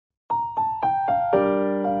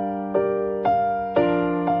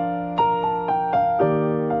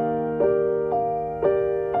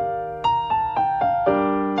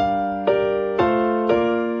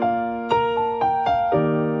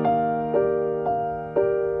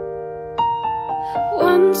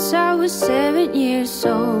Once I was 7 years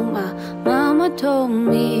old, my mama told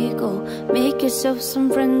me, go make yourself some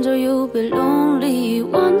friends or you'll be lonely.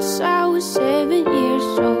 Once I was 7 years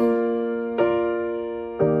old.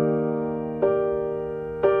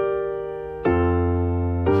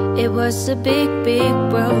 It was a big, big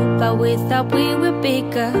world, but we thought we were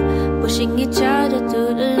bigger, pushing each other to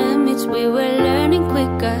the limits, we were learning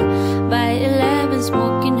quicker. By 11,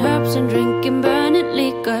 smoking herbs and drinking burning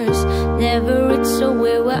liquors. Never rich, so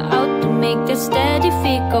we were out to make that steady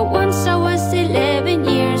figure. Once I was 11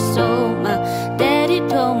 years old, my daddy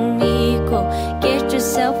told me, go get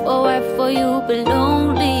yourself a wife or you'll be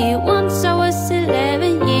lonely. Once I was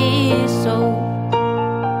 11 years old.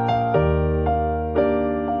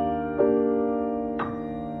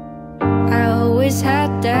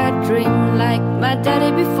 Had that dream like my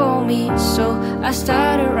daddy before me, so I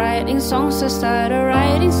started writing songs, I started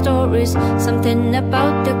writing stories. Something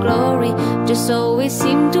about the glory just always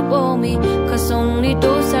seemed to bore me, cause only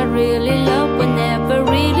those I really love would never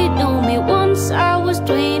really know me. Once I was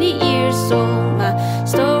 20 years old, my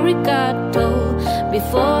story got told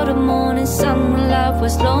before the morning sun when love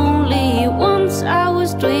was lonely. Once I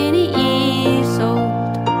was 20 years old.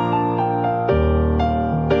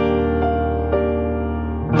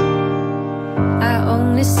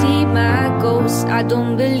 See my goals, I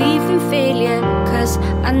don't believe in failure, cause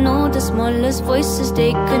I know the smallest voices,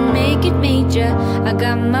 they can make it major. I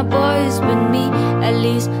got my boys with me, at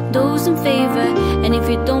least those in favor. And if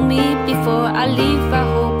you don't meet before I leave, I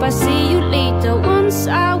hope I see you later. Once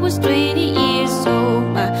I was 20 years old,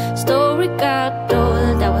 my story got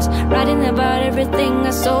told. I was writing about everything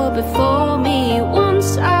I saw before me.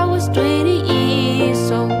 Once I was 20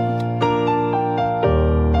 years old.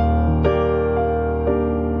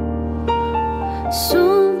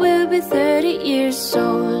 Soon we'll be 30 years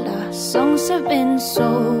old. Our songs have been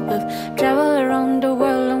sold. We've traveled around the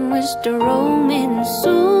world and wish to roam in.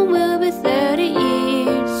 Soon we'll be 30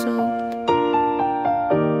 years old.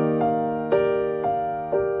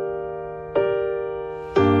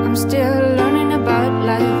 I'm still learning about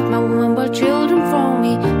life. My woman brought children for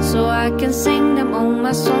me, so I can sing them all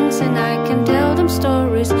my songs and I can tell them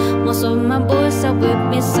stories. Most of my boys are with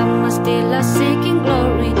me, some are still are seeking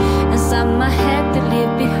glory, and some I had to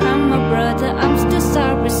leave behind. My brother, I'm still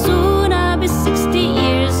sorry. Soon I'll be 60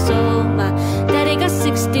 years old. My daddy got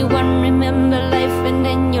 61. Remember life and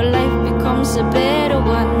then your life becomes a better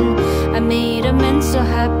one. I made a man so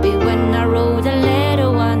happy